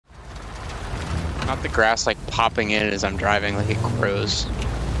Not the grass like popping in as I'm driving like it grows.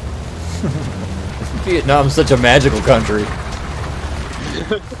 Vietnam's such a magical country.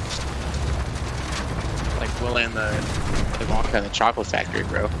 Like Willy and the Wonka and the chocolate factory,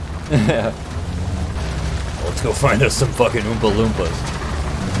 bro. Yeah. Let's go find us some fucking Oompa Loompas.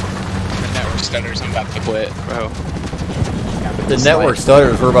 The network stutters, I'm about to quit, bro. The network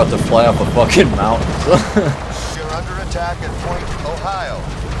stutters, we're about to fly off a fucking mountain. You're under attack at Point Ohio.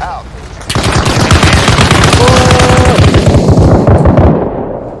 Out.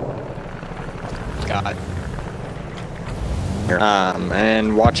 God.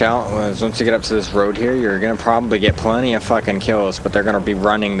 And watch out, once you get up to this road here, you're gonna probably get plenty of fucking kills, but they're gonna be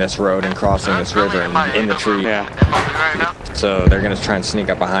running this road and crossing this river and in the tree. Yeah. So they're gonna try and sneak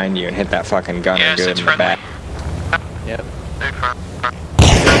up behind you and hit that fucking gunner good in the back. Yep.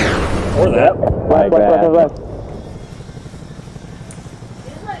 Or that. Like that.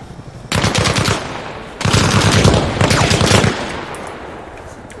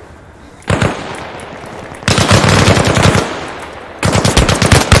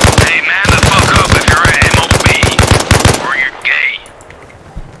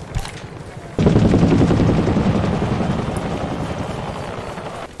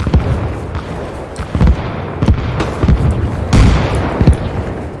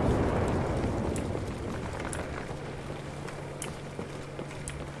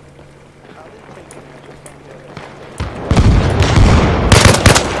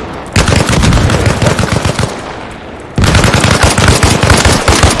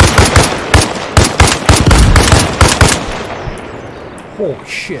 Holy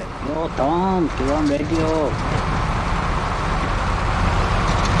shit. Yo, Tom, you're on radio.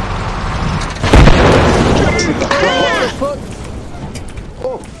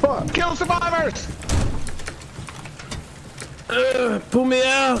 Oh, fuck. Kill survivors! Pull me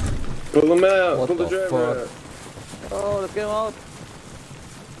out! Pull him out! What Pull the the driver fuck? out! Oh, let's get him out.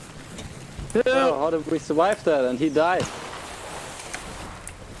 Oh, how did we survive that? And he died.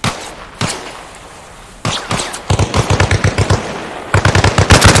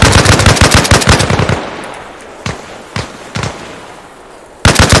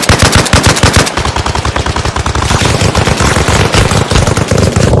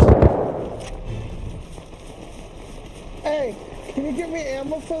 Hey, can you give me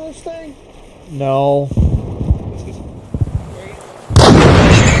ammo for this thing? No.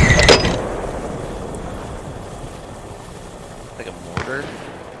 Like a mortar?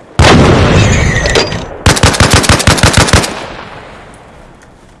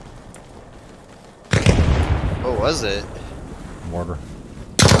 What was it? Mortar.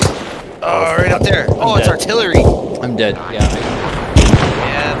 Oh, right up there. Oh, it's artillery. I'm dead. Yeah.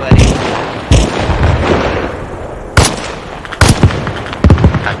 Yeah, buddy.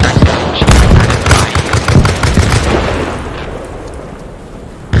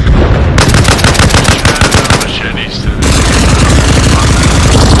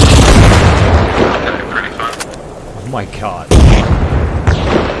 Oh my god.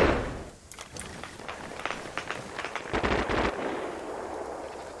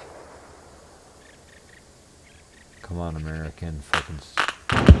 Come on, American fucking.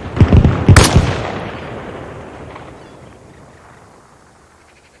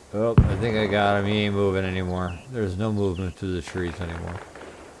 Oh, I think I got him. He ain't moving anymore. There's no movement through the trees anymore.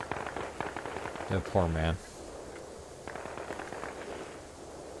 That poor man.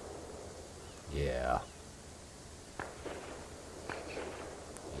 Yeah.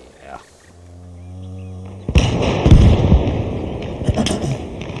 Yeah.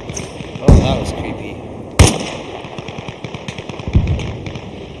 Oh, that was creepy.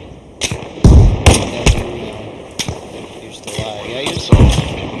 You're still alive. Yeah, you're still alive.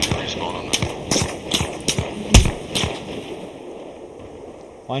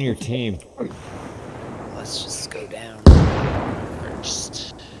 On your team. Let's just go down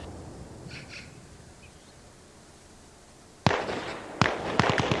first.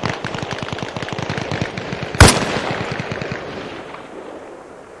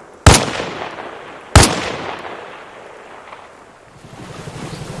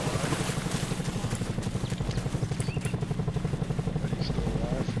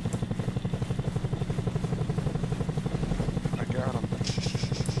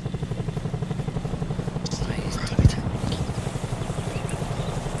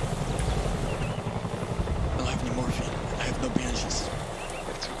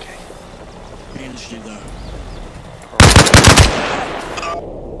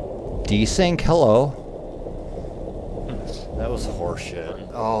 Desync, hello. That was horseshit.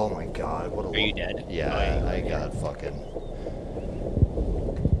 Oh my god, what a. Are you dead? Yeah, I got fucking.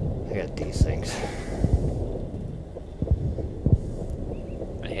 I hit these things.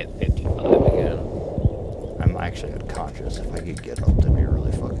 I hit 55 again. I'm actually unconscious. If I could get up, that'd be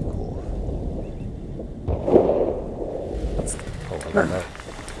really fucking cool. Oh, I got that.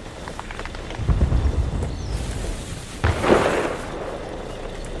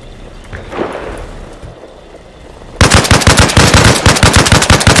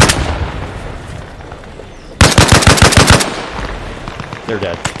 They're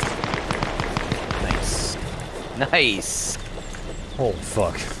dead. Nice. Nice. Oh,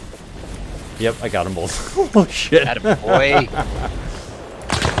 fuck. Yep, I got them both. Oh, shit. Atta boy.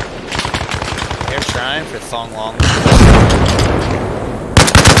 They're trying for Thong Long.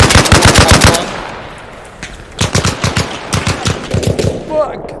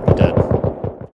 Fuck!